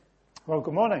Well,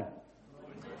 good morning.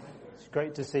 It's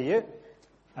great to see you.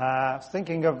 I was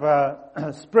thinking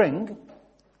of spring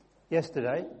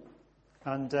yesterday,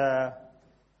 and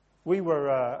we were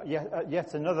at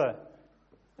yet another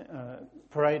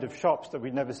parade of shops that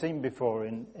we'd never seen before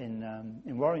in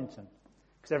Warrington,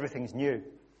 because everything's new.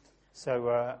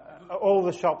 So all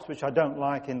the shops which I don't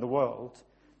like in the world,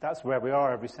 that's where we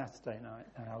are every Saturday night.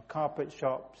 Carpet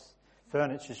shops,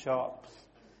 furniture shops,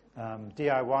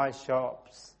 DIY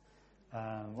shops.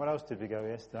 What else did we go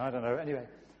yesterday? I don't know. Anyway,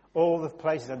 all the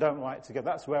places I don't like to go,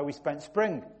 that's where we spent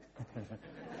spring.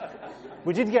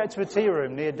 We did get to a tea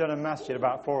room near Dunham Masjid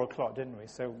about 4 o'clock, didn't we?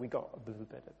 So we got a little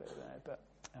bit of it there. But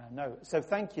no. So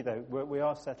thank you, though. We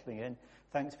are settling in.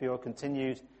 Thanks for your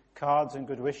continued cards and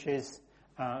good wishes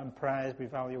and prayers. We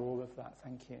value all of that.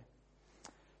 Thank you.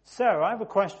 So I have a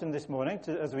question this morning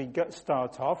as we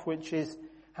start off, which is,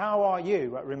 how are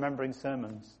you at remembering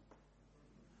sermons?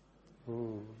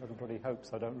 Ooh, everybody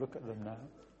hopes I don't look at them now.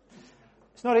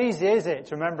 It's not easy, is it,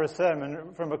 to remember a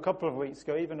sermon from a couple of weeks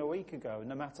ago, even a week ago,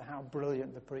 no matter how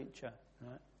brilliant the preacher.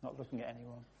 Right? Not looking at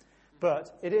anyone.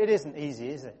 But it isn't easy,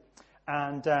 is it?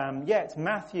 And yet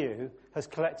Matthew has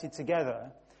collected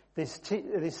together this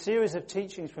series of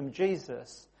teachings from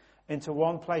Jesus into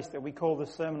one place that we call the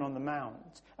Sermon on the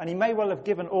Mount. And he may well have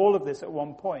given all of this at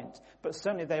one point, but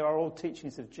certainly they are all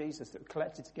teachings of Jesus that were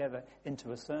collected together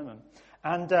into a sermon.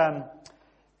 And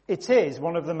it is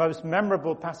one of the most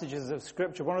memorable passages of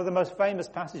Scripture, one of the most famous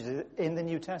passages in the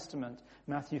New Testament,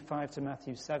 Matthew 5 to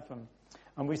Matthew 7.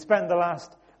 And we spent the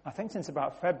last, I think since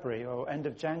about February or end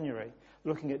of January,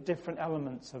 looking at different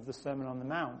elements of the Sermon on the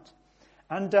Mount.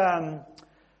 And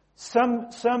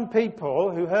some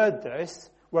people who heard this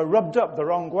were rubbed up the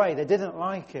wrong way. They didn't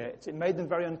like it. It made them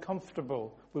very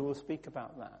uncomfortable. We will speak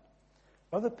about that.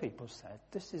 Other people said,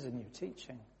 this is a new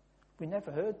teaching. We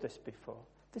never heard this before.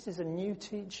 This is a new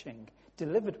teaching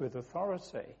delivered with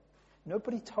authority.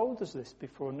 Nobody told us this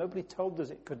before. Nobody told us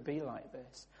it could be like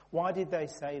this. Why did they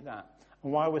say that?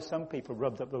 And why were some people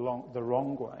rubbed up the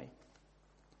wrong way?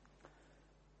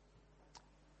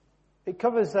 It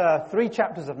covers 3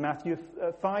 chapters of Matthew,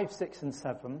 5, 6, and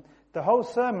 7. The whole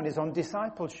sermon is on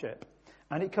discipleship,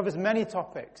 and it covers many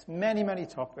topics, many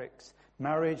topics.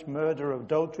 Marriage, murder,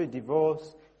 adultery,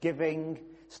 divorce, giving,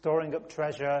 storing up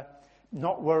treasure,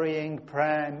 not worrying,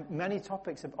 prayer, many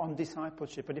topics on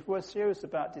discipleship. And if we're serious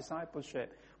about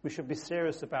discipleship, we should be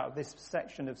serious about this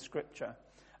section of Scripture.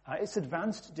 It's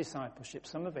advanced discipleship,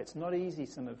 some of it's not easy,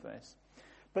 some of this.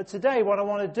 But today what I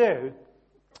want to do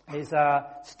is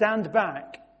stand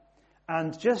back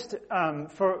and just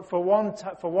for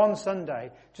one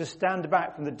Sunday, just stand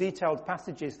back from the detailed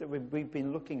passages that we've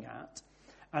been looking at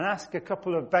and ask a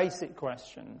couple of basic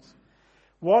questions.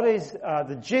 What is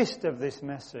the gist of this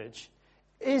message?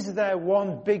 Is there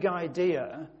one big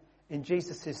idea in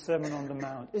Jesus' Sermon on the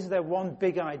Mount? Is there one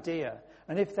big idea?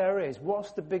 And if there is,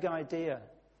 what's the big idea?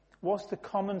 What's the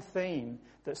common theme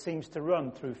that seems to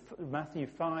run through Matthew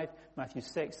 5, Matthew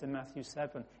 6, and Matthew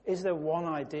 7? Is there one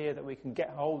idea that we can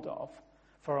get hold of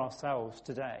for ourselves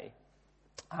today?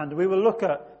 And we will look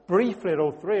at briefly at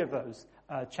all 3 of those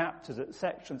chapters, at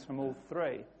sections from all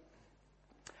 3.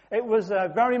 It was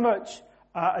very much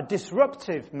a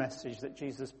disruptive message that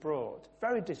Jesus brought.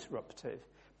 Very disruptive.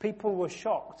 People were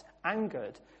shocked,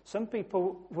 angered. Some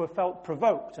people felt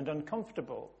provoked and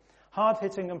uncomfortable.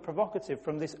 Hard-hitting and provocative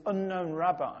from this unknown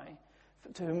rabbi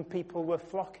to whom people were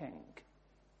flocking.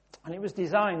 And it was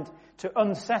designed to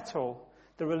unsettle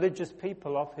the religious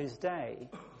people of his day.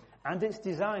 And it's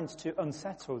designed to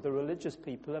unsettle the religious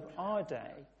people of our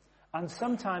day. And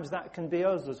sometimes that can be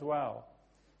us as well.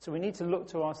 So we need to look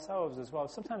to ourselves as well.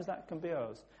 Sometimes that can be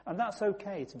us. And that's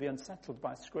okay to be unsettled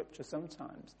by Scripture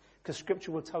sometimes, because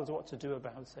Scripture will tell us what to do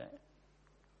about it.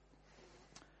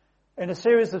 In a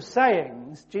series of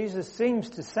sayings, Jesus seems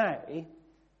to say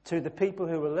to the people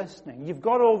who were listening, you've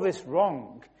got all this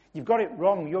wrong. You've got it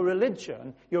wrong. Your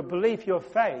religion, your belief, your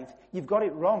faith, you've got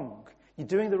it wrong. You're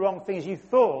doing the wrong things. You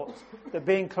thought that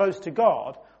being close to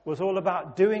God was all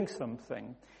about doing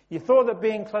something. You thought that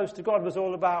being close to God was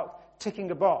all about ticking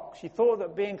a box. You thought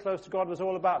that being close to God was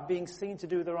all about being seen to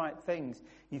do the right things.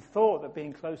 You thought that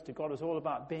being close to God was all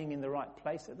about being in the right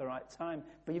place at the right time.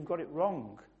 But you've got it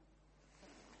wrong.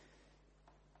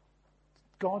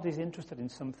 God is interested in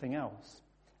something else.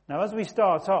 Now, as we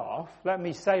start off, let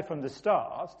me say from the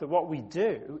start that what we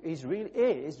do is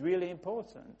really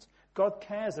important. God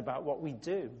cares about what we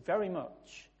do very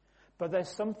much. But there's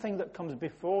something that comes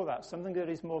before that, something that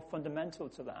is more fundamental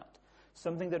to that,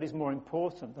 something that is more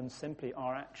important than simply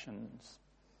our actions.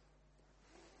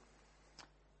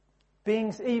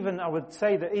 I would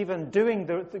say that even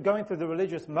going through the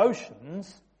religious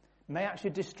motions may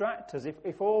actually distract us.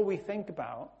 If all we think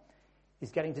about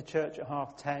is getting to church at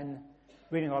 10:30,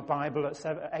 reading our Bible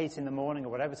at 8 in the morning or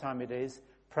whatever time it is,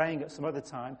 praying at some other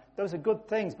time, those are good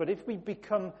things. But if we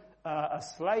become a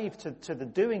slave to the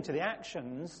doing, to the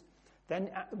actions,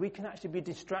 then we can actually be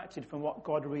distracted from what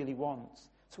God really wants.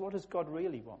 So what does God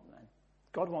really want then?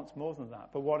 God wants more than that.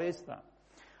 But what is that?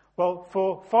 Well,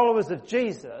 for followers of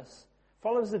Jesus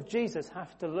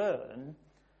have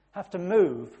to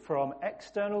move from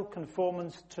external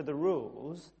conformance to the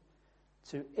rules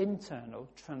to internal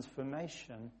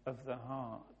transformation of the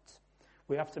heart.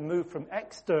 We have to move from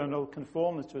external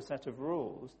conformance to a set of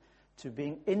rules to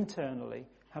being internally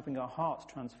having our hearts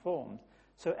transformed.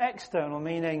 So external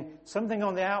meaning something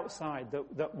on the outside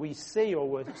that we see or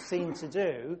we're seen to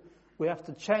do, we have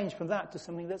to change from that to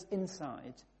something that's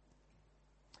inside.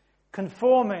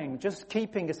 Conforming, just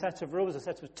keeping a set of rules, a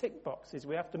set of tick boxes,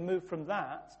 we have to move from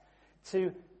that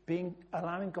to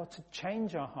allowing God to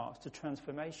change our hearts to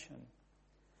transformation.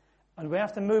 And we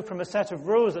have to move from a set of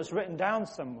rules that's written down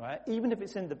somewhere, even if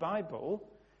it's in the Bible,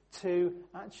 to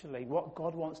actually what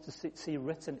God wants to see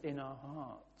written in our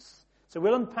hearts. So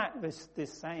we'll unpack this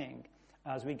saying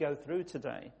as we go through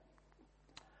today.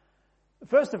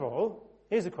 First of all,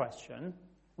 here's a question.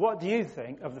 What do you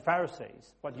think of the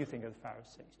Pharisees? What do you think of the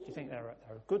Pharisees? Do you think they're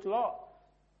a good lot?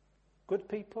 Good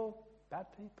people? Bad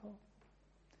people?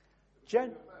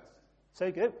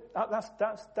 So good.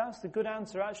 That's the good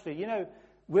answer, actually. You know,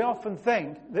 we often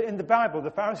think that in the Bible,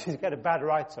 the Pharisees get a bad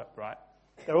write-up, right?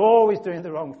 They're always doing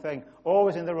the wrong thing,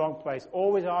 always in the wrong place,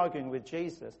 always arguing with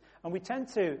Jesus. And we tend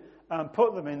to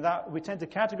put them in that, we tend to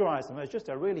categorize them as just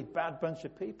a really bad bunch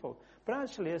of people. But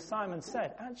actually, as Simon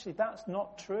said, actually that's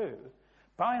not true.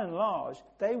 By and large,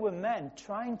 they were men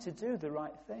trying to do the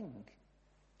right thing,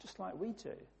 just like we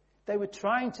do. They were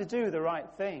trying to do the right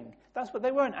thing. That's what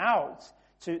they weren't out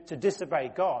to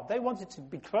disobey God. They wanted to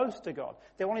be close to God.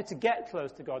 They wanted to get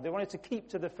close to God. They wanted to keep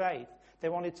to the faith. They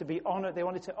wanted to be honored. They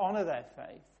wanted to honor their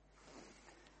faith.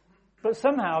 But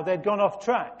somehow they'd gone off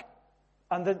track.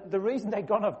 And the reason they'd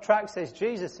gone off track, says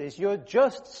Jesus, is you're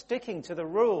just sticking to the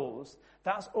rules.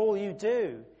 That's all you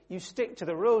do. You stick to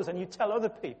the rules and you tell other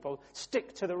people,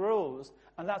 stick to the rules.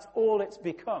 And that's all it's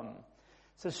become.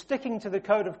 So sticking to the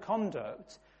code of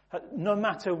conduct, no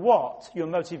matter what your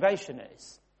motivation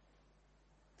is,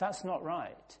 that's not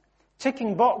right.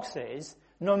 Ticking boxes,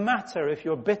 no matter if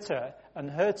you're bitter and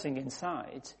hurting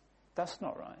inside, that's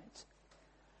not right.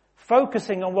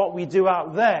 Focusing on what we do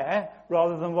out there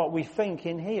rather than what we think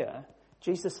in here,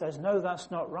 Jesus says, no, that's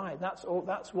not right. That's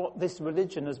what this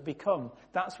religion has become.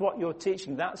 That's what you're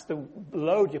teaching. That's the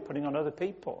load you're putting on other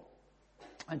people.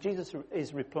 And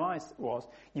his reply was,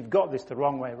 you've got this the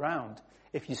wrong way around.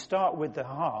 If you start with the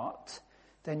heart,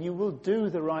 then you will do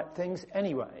the right things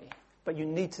anyway. But you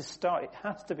need to start. It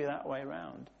has to be that way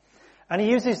around. And he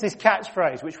uses this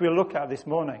catchphrase, which we'll look at this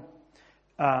morning,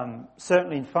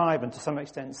 certainly in 5 and to some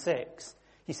extent 6.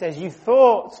 He says, you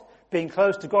thought being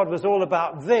close to God was all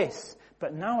about this,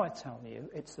 but now I tell you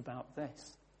it's about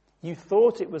this. You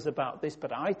thought it was about this,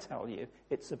 but I tell you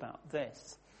it's about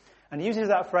this. And he uses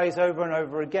that phrase over and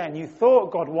over again. You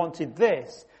thought God wanted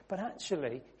this, but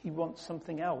actually he wants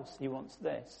something else. He wants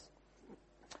this.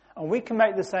 And we can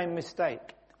make the same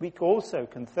mistake. We also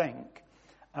can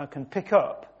pick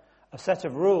up a set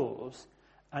of rules,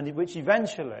 and which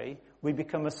eventually we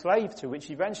become a slave to, which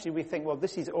eventually we think, well,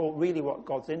 this is all really what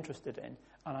God's interested in,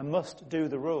 and I must do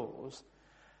the rules.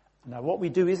 Now, what we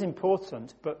do is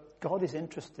important, but God is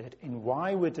interested in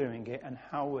why we're doing it and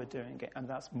how we're doing it, and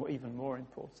that's even more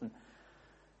important.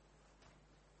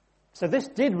 So this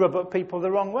did rub up people the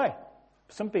wrong way.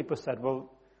 Some people said,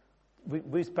 well,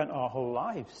 we spent our whole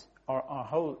lives, our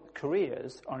whole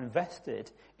careers are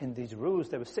invested in these rules.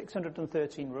 There were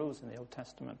 613 rules in the Old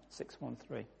Testament,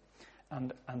 613.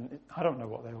 And I don't know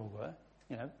what they all were.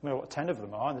 You know what 10 of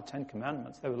them are in the 10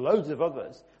 Commandments. There were loads of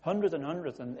others, hundreds and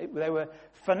hundreds, and they were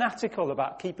fanatical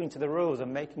about keeping to the rules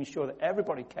and making sure that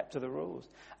everybody kept to the rules.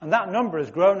 And that number has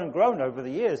grown and grown over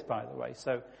the years, by the way.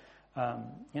 So,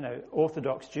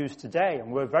 Orthodox Jews today,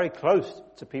 and we're very close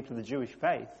to people of the Jewish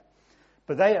faith,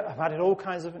 but they have added all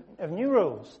kinds of new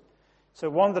rules. So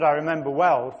one that I remember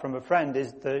well from a friend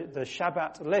is the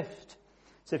Shabbat lift.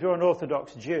 So if you're an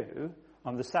Orthodox Jew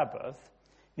on the Sabbath,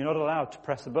 you're not allowed to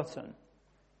press a button.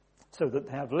 So that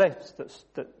they have lifts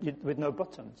with no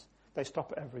buttons. They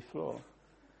stop at every floor.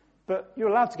 But you're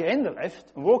allowed to get in the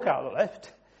lift and walk out of the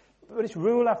lift. But it's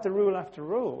rule after rule after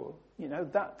rule. You know,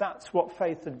 that's what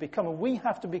faith had become. And we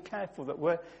have to be careful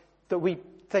that we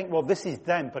think, well, this is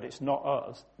them, but it's not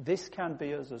us. This can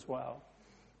be us as well.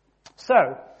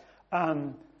 So,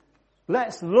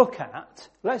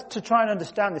 to try and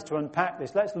understand this, to unpack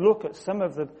this, let's look at some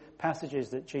of the passages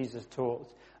that Jesus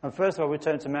taught. And first of all, we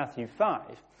turn to Matthew 5,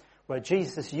 where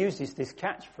Jesus uses this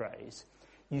catchphrase.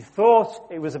 You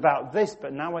thought it was about this,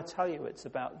 but now I tell you it's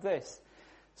about this.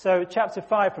 So chapter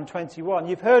 5 from 21,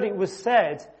 you've heard it was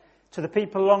said to the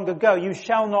people long ago, you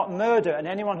shall not murder, and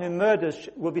anyone who murders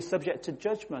will be subject to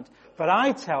judgment. But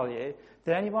I tell you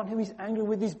that anyone who is angry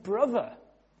with his brother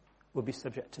will be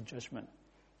subject to judgment.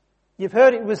 You've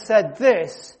heard it was said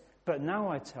this, but now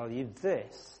I tell you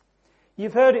this.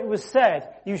 You've heard it was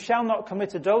said, you shall not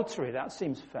commit adultery. That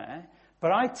seems fair.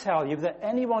 But I tell you that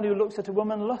anyone who looks at a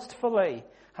woman lustfully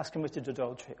has committed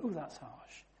adultery. Ooh, that's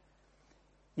harsh.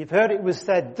 You've heard it was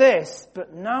said this,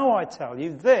 but now I tell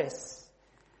you this.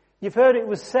 You've heard it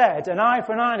was said, an eye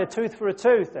for an eye and a tooth for a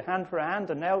tooth, a hand for a hand,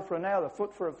 a nail for a nail, a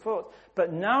foot for a foot.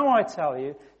 But now I tell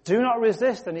you, do not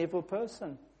resist an evil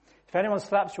person. If anyone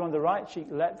slaps you on the right cheek,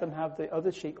 let them have the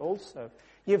other cheek also.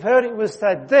 You've heard it was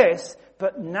said this,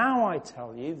 but now I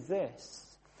tell you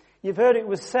this. You've heard it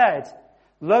was said,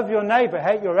 love your neighbor,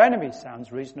 hate your enemy.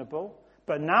 Sounds reasonable.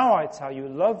 But now I tell you,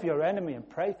 love your enemy and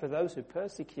pray for those who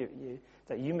persecute you,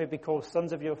 that you may be called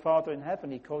sons of your Father in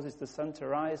heaven. He causes the sun to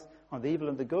rise on the evil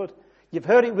and the good. You've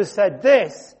heard it was said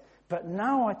this, but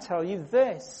now I tell you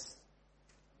this.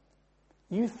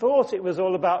 You thought it was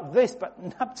all about this, but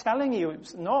I'm telling you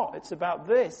it's not. It's about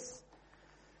this.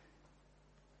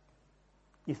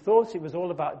 You thought it was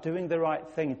all about doing the right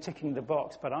thing, ticking the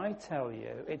box, but I tell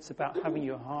you it's about having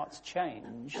your hearts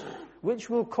changed, which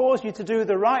will cause you to do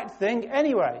the right thing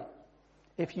anyway.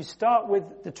 If you start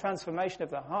with the transformation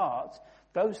of the heart,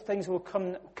 those things will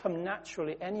come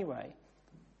naturally anyway.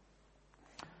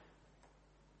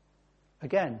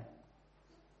 Again,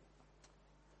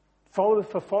 for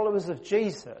followers of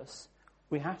Jesus,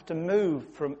 we have to move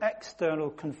from external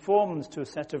conformance to a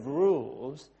set of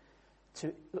rules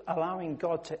to allowing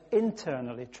God to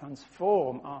internally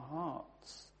transform our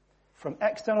hearts. From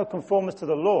external conformance to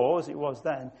the law, as it was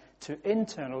then, to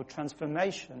internal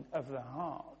transformation of the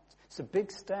heart. It's a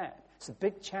big step. It's a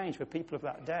big change for people of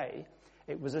that day.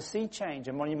 It was a sea change,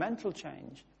 a monumental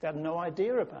change. They had no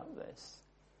idea about this.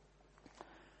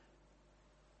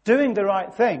 Doing the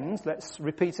right things, let's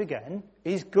repeat again,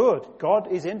 is good. God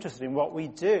is interested in what we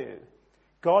do.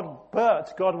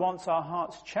 But God wants our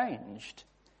hearts changed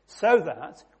so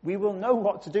that we will know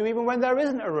what to do even when there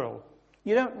isn't a rule.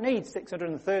 You don't need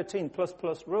 613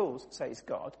 plus rules, says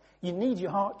God. You need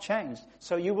your heart changed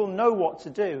so you will know what to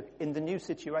do in the new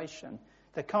situation.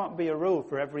 There can't be a rule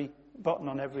for every button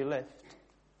on every lift.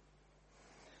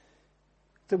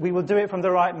 That we will do it from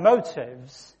the right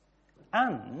motives.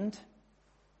 And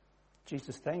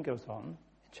Jesus then goes on in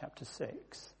chapter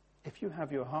 6, if you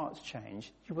have your hearts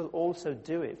changed, you will also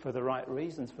do it for the right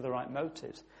reasons, for the right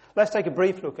motives. Let's take a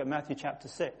brief look at Matthew chapter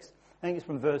 6. I think it's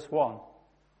from verse 1.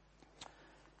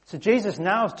 So Jesus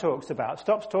now stops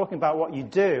talking about what you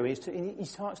do. He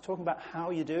starts talking about how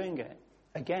you're doing it.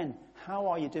 Again, how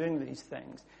are you doing these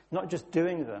things? Not just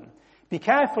doing them. Be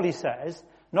careful, he says,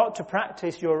 not to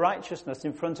practice your righteousness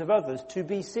in front of others to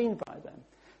be seen by them.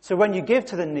 So when you give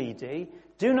to the needy,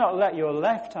 do not let your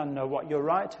left hand know what your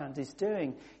right hand is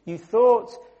doing. You've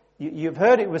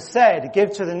heard it was said,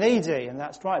 give to the needy, and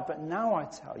that's right. But now I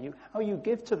tell you, how you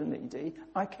give to the needy,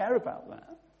 I care about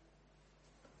that.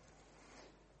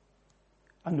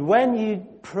 And when you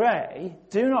pray,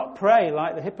 do not pray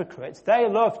like the hypocrites. They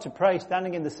love to pray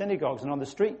standing in the synagogues and on the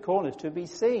street corners to be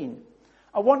seen.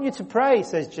 I want you to pray,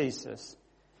 says Jesus.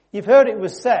 You've heard it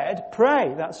was said,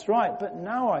 pray, that's right. But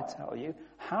now I tell you,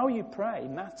 how you pray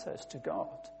matters to God.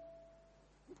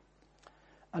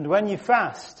 And when you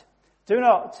fast, do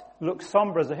not look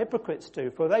somber as the hypocrites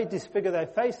do, for they disfigure their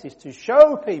faces to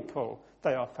show people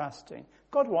they are fasting.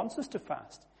 God wants us to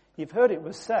fast. You've heard it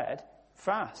was said,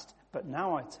 fast. But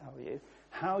now I tell you,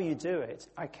 how you do it,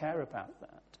 I care about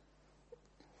that.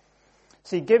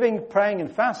 See, giving, praying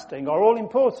and fasting are all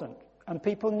important, and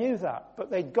people knew that. But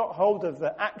they'd got hold of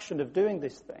the action of doing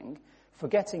this thing,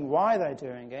 forgetting why they're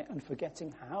doing it and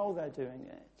forgetting how they're doing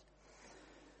it.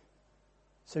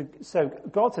 So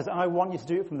God says, I want you to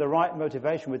do it from the right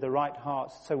motivation with the right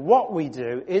heart. So what we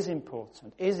do is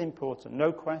important,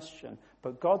 no question.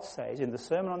 But God says in the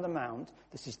Sermon on the Mount,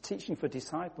 this is teaching for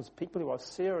disciples, people who are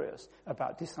serious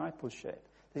about discipleship.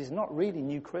 This is not really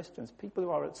new Christians, people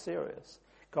who are serious.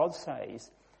 God says,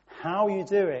 how you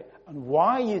do it and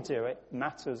why you do it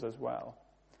matters as well.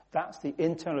 That's the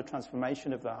internal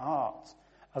transformation of the heart,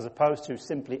 as opposed to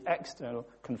simply external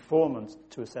conformance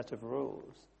to a set of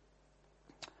rules.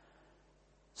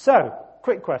 So,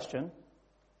 quick question.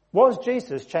 Was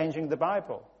Jesus changing the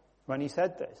Bible when he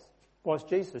said this? Was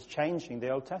Jesus changing the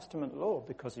Old Testament law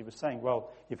because he was saying, well,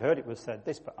 you've heard it was said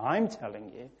this, but I'm telling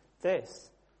you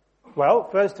this? Well,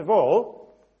 first of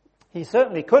all, he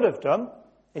certainly could have done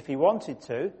if he wanted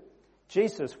to.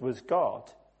 Jesus was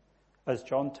God. As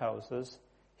John tells us,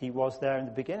 he was there in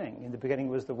the beginning. In the beginning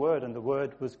was the Word, and the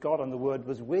Word was God, and the Word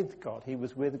was with God. He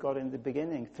was with God in the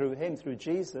beginning. Through him, through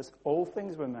Jesus, all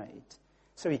things were made.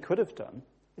 So he could have done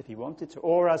if he wanted to.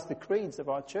 Or as the creeds of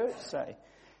our church say,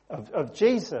 of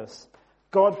Jesus,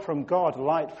 God from God,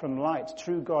 light from light,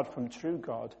 true God from true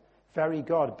God, very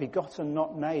God, begotten,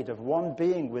 not made, of one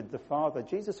being with the Father.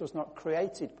 Jesus was not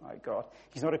created by God.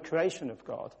 He's not a creation of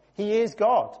God. He is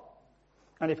God.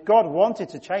 And if God wanted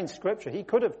to change Scripture, he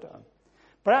could have done.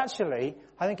 But actually,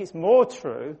 I think it's more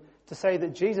true to say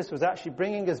that Jesus was actually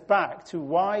bringing us back to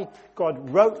why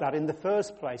God wrote that in the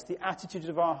first place, the attitude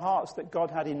of our hearts that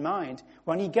God had in mind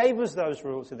when he gave us those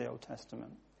rules in the Old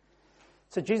Testament.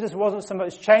 So Jesus wasn't so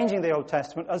much changing the Old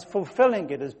Testament as fulfilling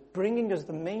it, as bringing us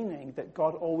the meaning that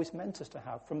God always meant us to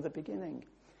have from the beginning.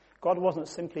 God wasn't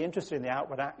simply interested in the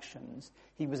outward actions.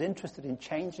 He was interested in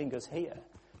changing us here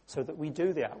so that we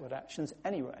do the outward actions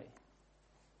anyway.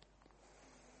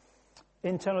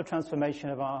 Internal transformation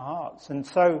of our hearts. And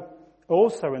so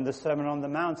also in the Sermon on the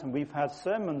Mount, and we've had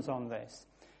sermons on this,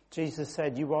 Jesus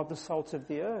said, you are the salt of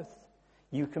the earth.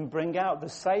 You can bring out the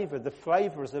savor, the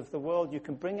flavors of the world. You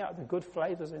can bring out the good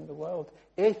flavors in the world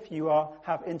if you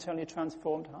have internally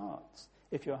transformed hearts,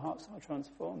 if your hearts are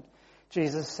transformed.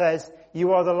 Jesus says,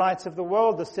 you are the light of the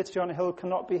world. The city on a hill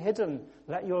cannot be hidden.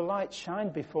 Let your light shine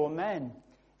before men.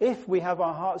 If we have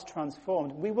our hearts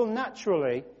transformed, we will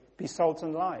naturally be salt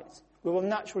and light. We will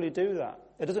naturally do that.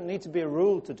 There doesn't need to be a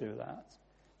rule to do that.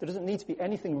 There doesn't need to be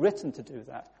anything written to do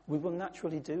that. We will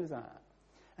naturally do that.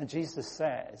 And Jesus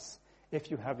says, if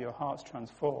you have your hearts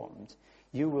transformed,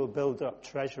 you will build up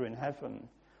treasure in heaven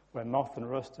where moth and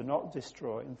rust do not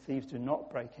destroy and thieves do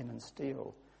not break in and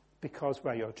steal. Because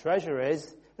where your treasure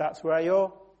is, that's where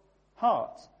your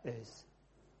heart is.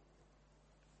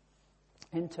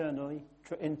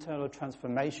 Internal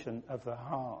transformation of the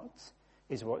heart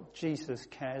is what Jesus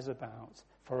cares about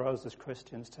for us as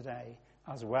Christians today,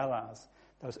 as well as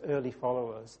those early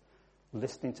followers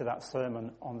listening to that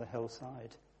sermon on the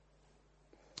hillside.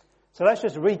 So let's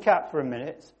just recap for a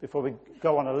minute before we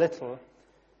go on a little.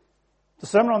 The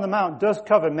Sermon on the Mount does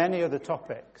cover many other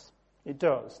topics. It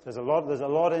does. There's a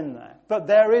lot in there. But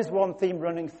there is one theme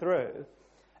running through,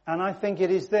 and I think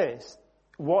it is this.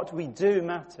 What we do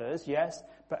matters, yes,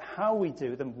 but how we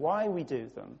do them, why we do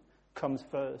them, comes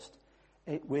first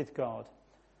with God.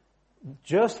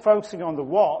 Just focusing on the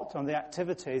what, on the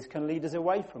activities, can lead us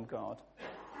away from God.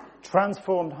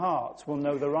 Transformed hearts will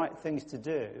know the right things to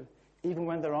do, even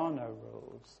when there are no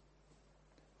rules.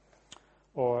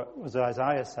 Or, as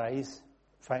Isaiah says,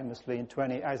 famously in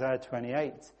Isaiah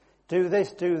 28, do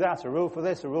this, do that, a rule for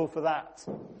this, a rule for that,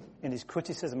 in his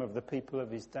criticism of the people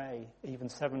of his day, even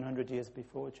 700 years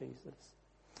before Jesus.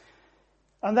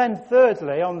 And then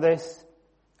thirdly, on this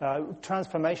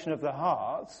transformation of the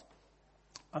heart,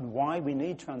 and why we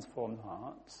need transformed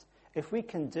hearts, if we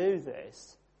can do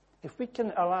this, if we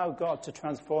can allow God to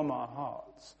transform our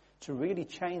hearts, to really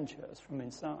change us from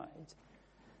inside,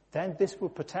 then this will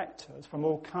protect us from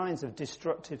all kinds of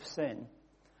destructive sin,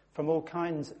 from all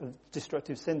kinds of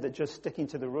destructive sin that just sticking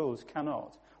to the rules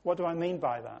cannot. What do I mean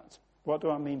by that? What do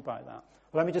I mean by that?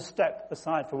 Well, let me just step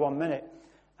aside for 1 minute.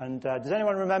 And does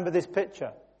anyone remember this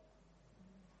picture?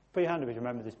 Put your hand up if you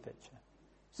remember this picture.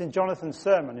 It's in Jonathan's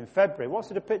sermon in February. What's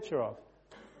it a picture of?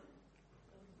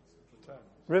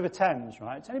 River Thames,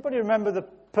 right? Does anybody remember the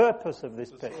purpose of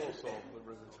this picture? The source of the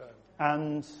River Thames.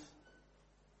 And?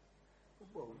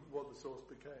 Well, what the source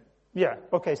became. Yeah,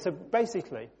 okay, so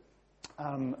basically,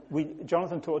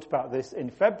 Jonathan talked about this in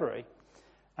February,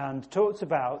 and talked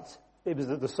about,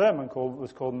 the sermon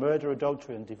was called Murder,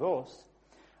 Adultery and Divorce.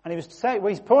 And he was saying,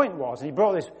 well, his point was, and he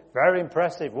brought this very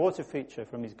impressive water feature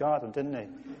from his garden, didn't he?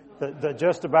 That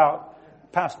just about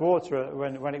passed water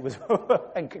when it was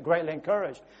greatly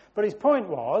encouraged. But his point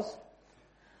was,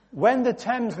 when the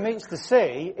Thames meets the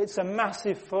sea, it's a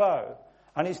massive flow.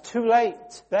 And it's too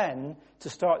late then to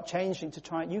start changing,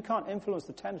 you can't influence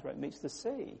the Thames where it meets the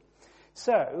sea.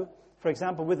 So, for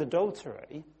example, with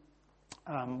adultery,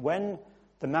 when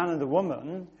the man and the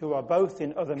woman, who are both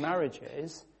in other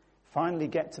marriages, finally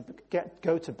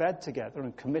go to bed together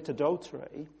and commit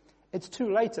adultery, it's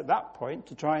too late at that point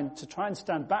to try and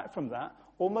stand back from that.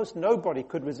 Almost nobody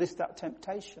could resist that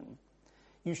temptation.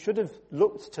 You should have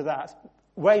looked to that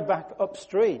way back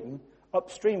upstream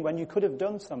when you could have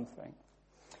done something.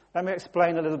 Let me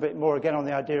explain a little bit more again on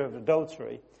the idea of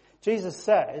adultery. Jesus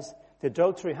says The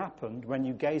adultery happened when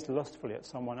you gazed lustfully at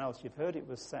someone else. You've heard it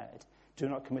was said, do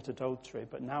not commit adultery.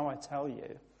 But now I tell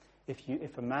you,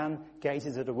 if a man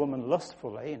gazes at a woman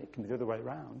lustfully, and it can be the other way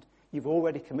around, you've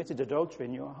already committed adultery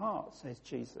in your heart, says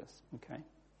Jesus. Okay?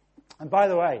 And by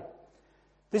the way,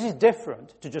 this is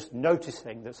different to just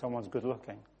noticing that someone's good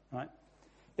looking, right?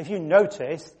 If you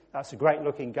notice that's a great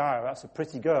looking guy or that's a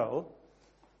pretty girl,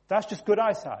 that's just good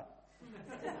eyesight.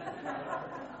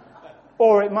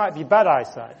 Or it might be bad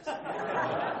eyesight.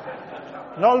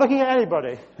 Not looking at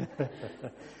anybody.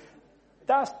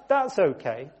 That's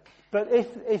okay. But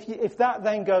if that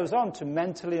then goes on to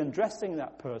mentally undressing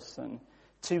that person,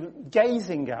 to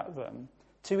gazing at them,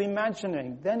 to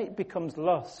imagining, then it becomes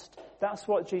lust. That's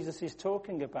what Jesus is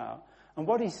talking about. And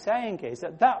what he's saying is,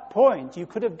 at that point, you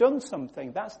could have done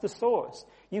something. That's the source.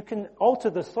 You can alter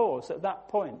the source at that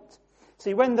point.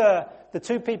 See, when the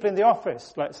two people in the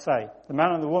office, let's say, the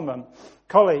man and the woman,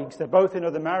 colleagues, they're both in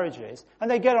other marriages,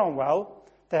 and they get on well,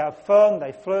 they have fun,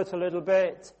 they flirt a little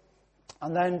bit,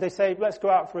 and then they say, let's go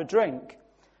out for a drink.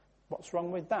 What's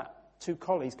wrong with that? Two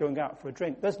colleagues going out for a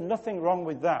drink. There's nothing wrong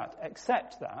with that,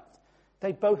 except that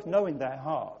they both know in their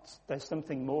hearts there's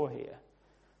something more here.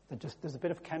 There's a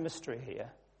bit of chemistry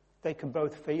here. They can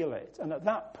both feel it. And at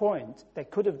that point, they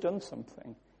could have done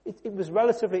something. It was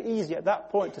relatively easy at that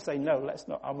point to say, no,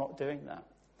 I'm not doing that.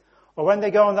 Or when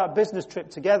they go on that business trip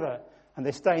together and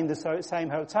they stay in the same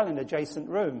hotel in adjacent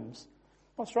rooms,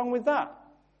 what's wrong with that?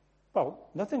 Well,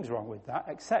 nothing's wrong with that,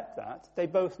 except that they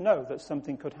both know that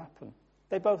something could happen.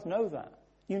 They both know that.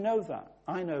 You know that.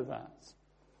 I know that.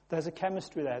 There's a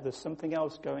chemistry there. There's something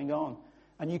else going on.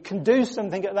 And you can do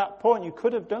something at that point. You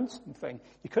could have done something.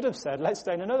 You could have said, let's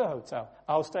stay in another hotel.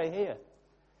 I'll stay here.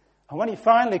 And when he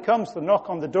finally comes to knock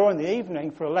on the door in the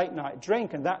evening for a late night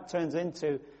drink, and that turns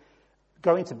into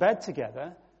going to bed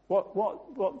together,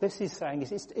 what this is saying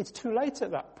is it's too late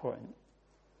at that point.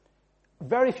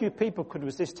 Very few people could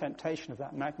resist temptation of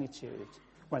that magnitude.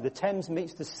 When the Thames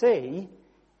meets the sea,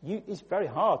 it's very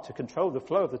hard to control the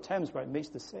flow of the Thames where it meets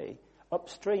the sea.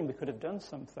 Upstream, we could have done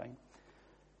something.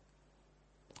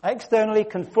 Externally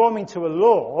conforming to a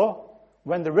law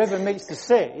when the river meets the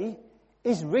sea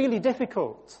is really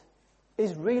difficult.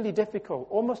 Is really difficult,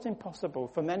 almost impossible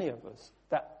for many of us,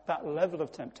 that level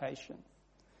of temptation.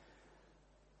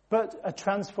 But a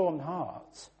transformed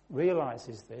heart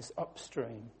realizes this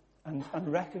upstream and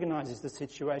recognizes the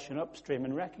situation upstream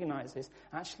and recognizes,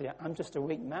 actually, I'm just a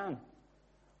weak man.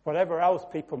 Whatever else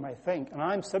people may think, and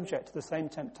I'm subject to the same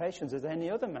temptations as any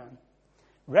other man.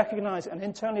 Recognize, an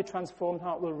internally transformed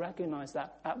heart will recognize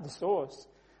that at the source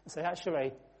and say,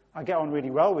 actually, I get on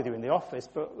really well with you in the office,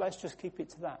 but let's just keep it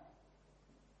to that.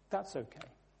 That's okay.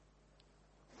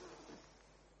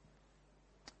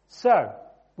 So,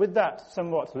 with that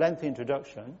somewhat lengthy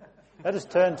introduction, let us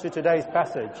turn to today's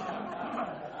passage.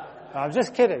 I'm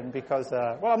just kidding because,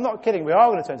 I'm not kidding, we are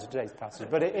going to turn to today's passage,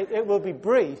 but it will be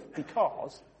brief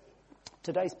because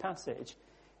today's passage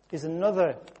is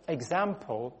another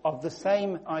example of the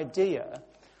same idea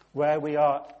where we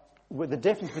are, with the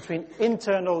difference between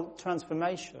internal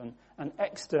transformation and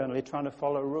externally trying to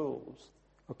follow rules.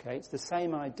 Okay, it's the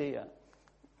same idea.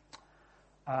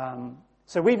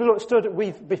 So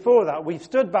before that, we've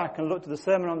stood back and looked at the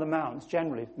Sermon on the Mount,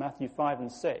 generally, Matthew 5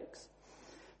 and 6.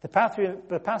 The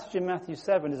passage in Matthew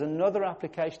 7 is another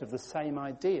application of the same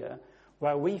idea,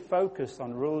 where we focus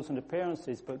on rules and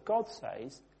appearances, but God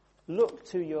says, look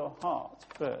to your heart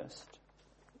first.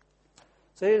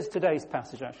 So here's today's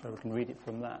passage, actually, we can read it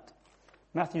from that.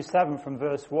 Matthew 7 from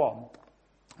verse 1,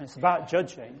 and it's about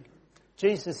judging.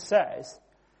 Jesus says,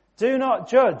 do not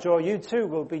judge, or you too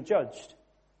will be judged.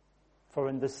 For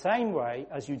in the same way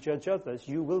as you judge others,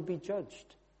 you will be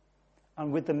judged.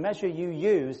 And with the measure you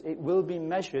use, it will be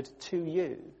measured to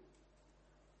you.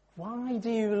 Why do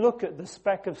you look at the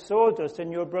speck of sawdust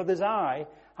in your brother's eye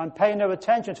and pay no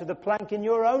attention to the plank in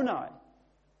your own eye?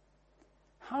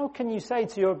 How can you say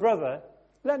to your brother,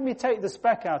 let me take the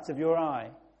speck out of your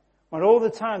eye, when all the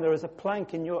time there is a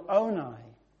plank in your own eye?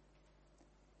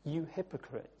 You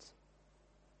hypocrite.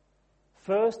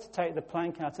 First take the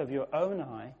plank out of your own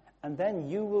eye, and then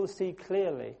you will see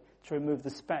clearly to remove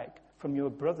the speck from your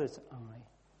brother's eye.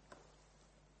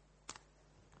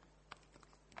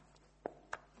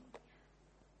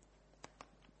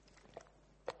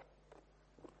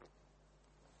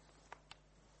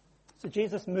 So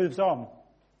Jesus moves on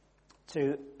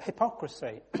to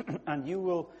hypocrisy, and you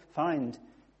will find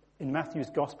in Matthew's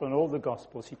Gospel and all the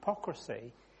Gospels,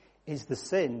 hypocrisy is the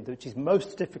sin which is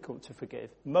most difficult to forgive,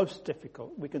 most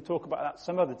difficult. We can talk about that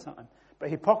some other time.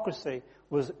 But hypocrisy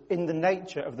was in the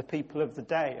nature of the people of the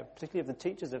day, particularly of the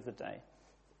teachers of the day.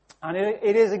 And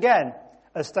it is, again,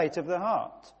 a state of the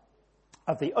heart,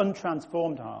 of the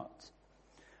untransformed heart.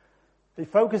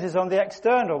 It focuses on the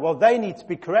external. Well, they need to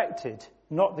be corrected,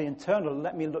 not the internal.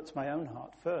 Let me look to my own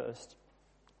heart first.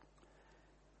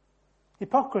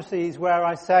 Hypocrisy is where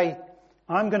I say,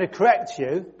 I'm going to correct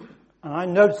you,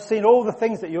 and I've seen all the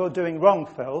things that you're doing wrong,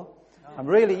 Phil. I'm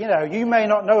really, you may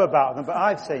not know about them, but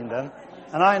I've seen them,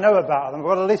 and I know about them. I've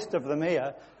got a list of them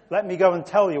here. Let me go and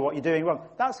tell you what you're doing wrong.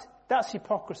 That's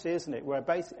hypocrisy, isn't it? Where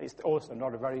basically, it's also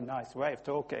not a very nice way of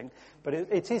talking, but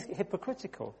it is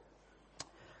hypocritical.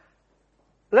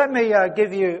 Let me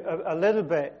give you a little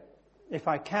bit, if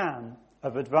I can,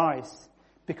 of advice,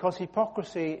 because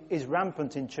hypocrisy is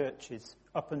rampant in churches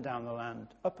up and down the land,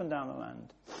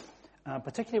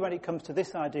 particularly when it comes to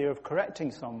this idea of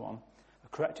correcting someone,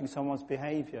 of correcting someone's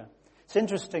behaviour. It's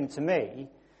interesting to me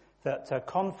that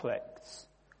conflicts,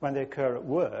 when they occur at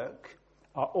work,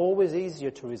 are always easier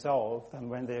to resolve than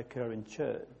when they occur in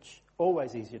church.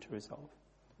 Always easier to resolve.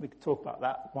 We can talk about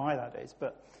that, why that is,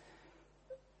 but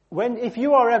if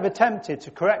you are ever tempted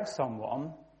to correct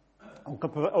someone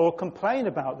or complain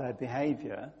about their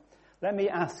behaviour, let me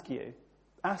ask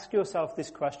yourself this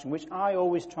question, which I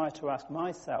always try to ask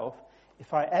myself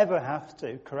if I ever have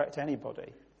to correct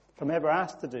anybody. If I'm ever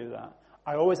asked to do that,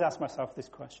 I always ask myself this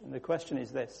question. The question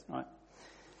is this, right?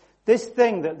 This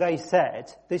thing that they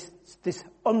said, this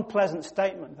unpleasant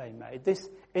statement they made, this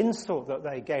insult that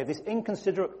they gave, this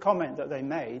inconsiderate comment that they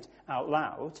made out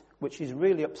loud, which is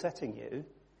really upsetting you,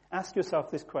 ask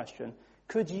yourself this question: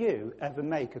 could you ever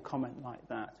make a comment like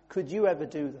that? Could you ever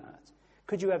do that?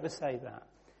 Could you ever say that?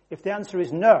 If the answer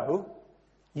is no,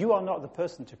 you are not the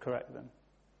person to correct them.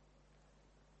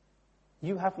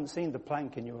 You haven't seen the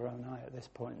plank in your own eye at this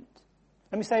point.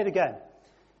 Let me say it again.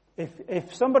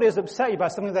 If somebody has upset you by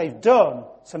something they've done,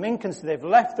 some inconsistency, they've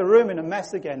left the room in a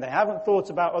mess again, they haven't thought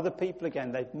about other people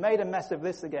again, they've made a mess of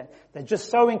this again, they're just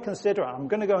so inconsiderate, I'm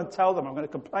going to go and tell them, I'm going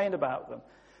to complain about them.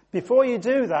 Before you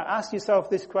do that, ask yourself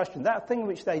this question: that thing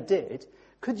which they did,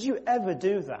 could you ever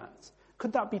do that?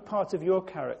 Could that be part of your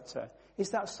character? Is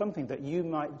that something that you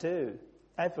might do,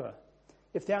 ever?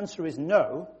 If the answer is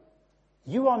no,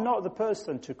 you are not the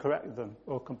person to correct them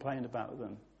or complain about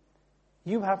them.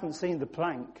 You haven't seen the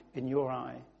plank in your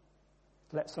eye.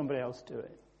 Let somebody else do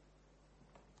it.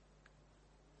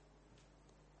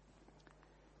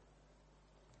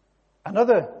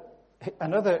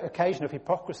 Another occasion of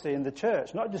hypocrisy in the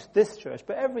church, not just this church,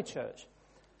 but every church.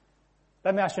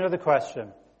 Let me ask you another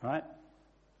question, right?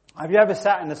 Have you ever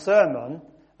sat in a sermon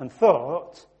and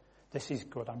thought, this is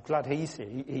good, I'm glad he's here,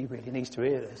 he really needs to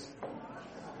hear this.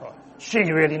 Or, she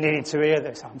really needed to hear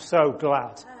this, I'm so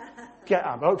glad.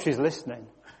 I hope she's listening.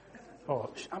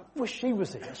 Or, I wish she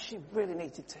was here, she really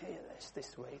needed to hear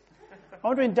this week. I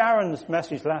wonder in Darren's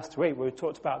message last week where we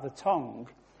talked about the tongue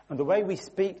and the way we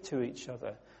speak to each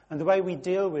other and the way we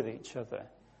deal with each other.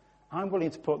 I'm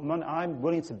willing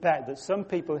to bet that some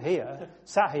people here,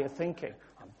 sat here thinking,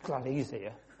 I'm glad he's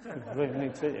here. I really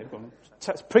need to hear.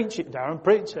 Preach it, Darren,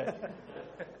 preach it.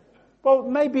 Well,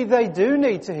 maybe they do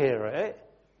need to hear it,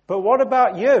 but what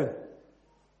about you?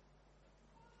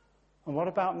 And what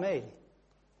about me?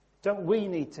 Don't we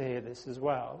need to hear this as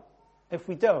well? If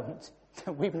we don't,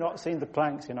 then we've not seen the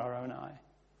planks in our own eye.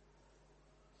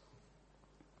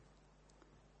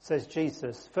 Says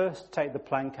Jesus, first take the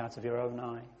plank out of your own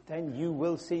eye. Then you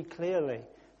will see clearly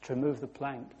to remove the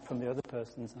plank from the other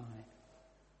person's eye.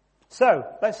 So,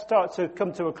 let's start to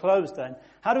come to a close then.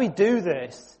 How do we do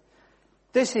this?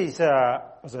 This is,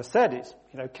 as I said, it's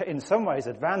in some ways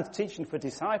advanced teaching for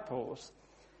disciples.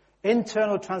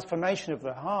 Internal transformation of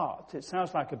the heart. It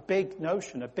sounds like a big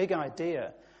notion, a big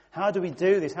idea. How do we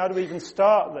do this? How do we even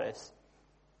start this?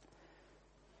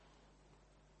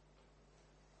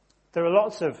 There are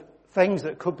lots of things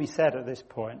that could be said at this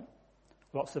point.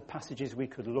 Lots of passages we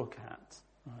could look at,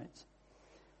 right?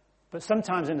 But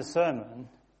sometimes in a sermon,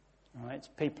 right,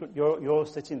 people, you're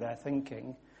sitting there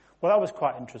thinking, well, that was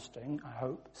quite interesting, I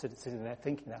hope, sitting there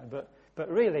thinking that. But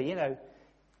really,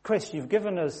 Chris, you've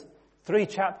given us 3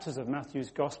 chapters of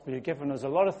Matthew's Gospel. You've given us a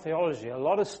lot of theology, a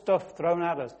lot of stuff thrown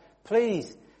at us.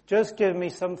 Please, just give me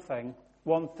something,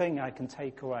 one thing I can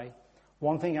take away,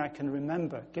 one thing I can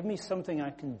remember. Give me something I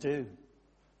can do.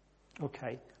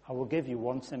 Okay, I will give you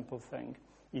one simple thing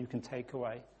you can take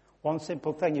away. One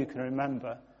simple thing you can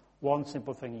remember. One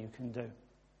simple thing you can do.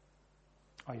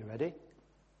 Are you ready?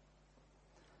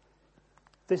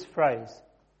 This phrase,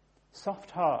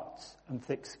 soft hearts and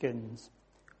thick skins.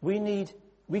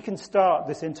 We can start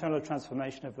this internal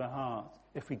transformation of the heart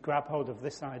if we grab hold of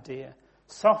this idea.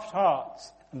 Soft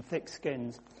hearts and thick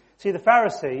skins. See, the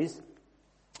Pharisees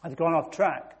had gone off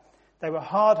track. They were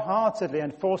hard-heartedly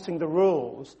enforcing the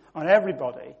rules on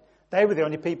everybody. They were the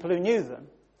only people who knew them.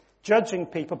 Judging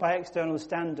people by external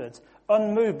standards,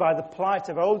 unmoved by the plight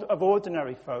of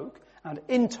ordinary folk, and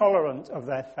intolerant of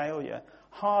their failure.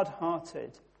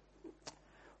 Hard-hearted.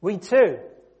 We too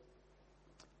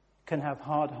can have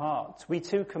hard hearts. We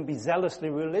too can be zealously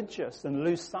religious and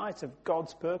lose sight of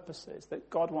God's purposes, that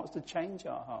God wants to change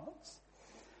our hearts.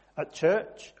 At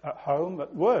church, at home,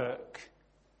 at work.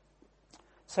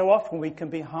 So often we can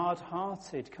be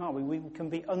hard-hearted, can't we? We can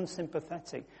be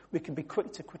unsympathetic. We can be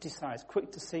quick to criticize,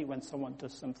 quick to see when someone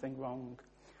does something wrong.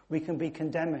 We can be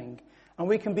condemning. And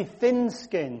we can be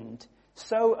thin-skinned,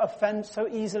 so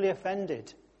easily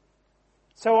offended.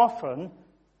 So often,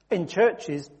 in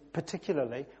churches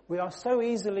particularly, we are so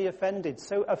easily offended,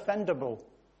 so offendable,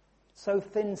 so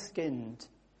thin-skinned.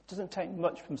 It doesn't take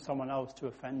much from someone else to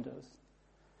offend us.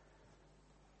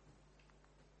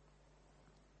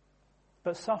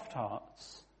 But soft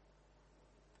hearts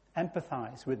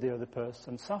empathize with the other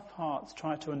person. Soft hearts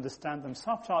try to understand them.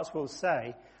 Soft hearts will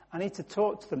say, I need to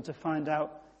talk to them to find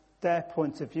out their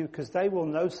point of view, because they will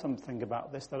know something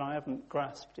about this that I haven't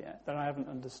grasped yet, that I haven't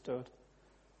understood.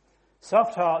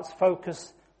 Soft hearts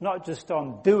focus not just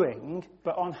on doing,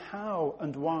 but on how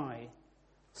and why.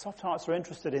 Soft hearts are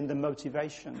interested in the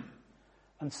motivation.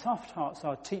 And soft hearts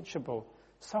are teachable.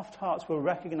 Soft hearts will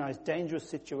recognize dangerous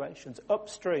situations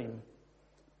upstream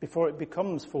before it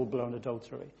becomes full-blown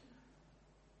adultery.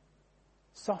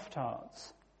 Soft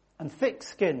hearts and thick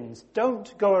skins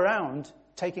don't go around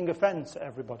taking offense at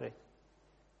everybody.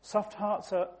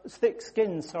 Thick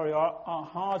skins are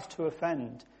hard to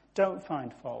offend, don't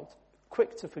find fault,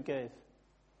 quick to forgive.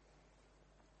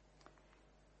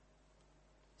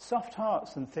 Soft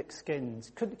hearts and thick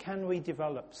skins. Can we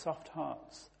develop soft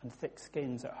hearts and thick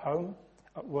skins at home,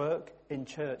 at work, in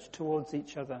church, towards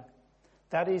each other?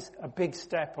 That is a big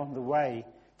step on the way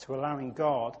to allowing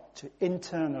God to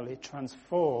internally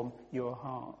transform your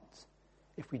heart,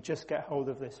 if we just get hold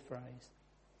of this phrase.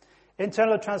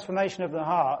 Internal transformation of the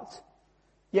heart,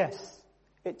 yes,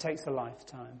 it takes a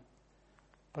lifetime.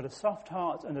 But a soft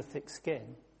heart and a thick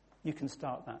skin, you can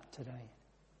start that today.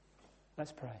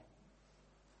 Let's pray.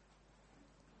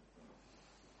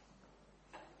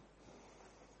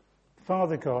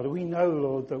 Father God, we know,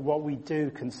 Lord, that what we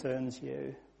do concerns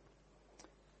you.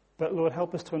 But Lord,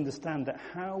 help us to understand that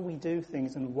how we do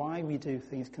things and why we do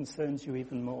things concerns you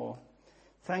even more.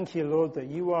 Thank you, Lord, that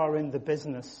you are in the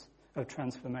business of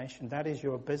transformation. That is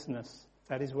your business.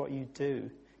 That is what you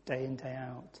do day in, day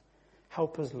out.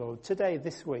 Help us, Lord, today,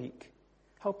 this week.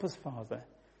 Help us, Father,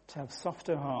 to have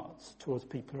softer hearts towards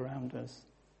people around us.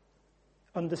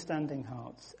 Understanding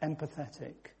hearts,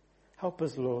 empathetic. Help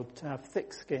us, Lord, to have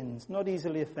thick skins, not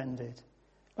easily offended,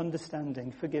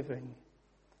 understanding, forgiving.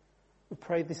 We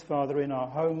pray this, Father, in our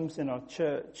homes, in our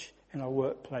church, in our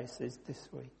workplaces this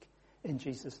week. In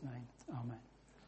Jesus' name, amen.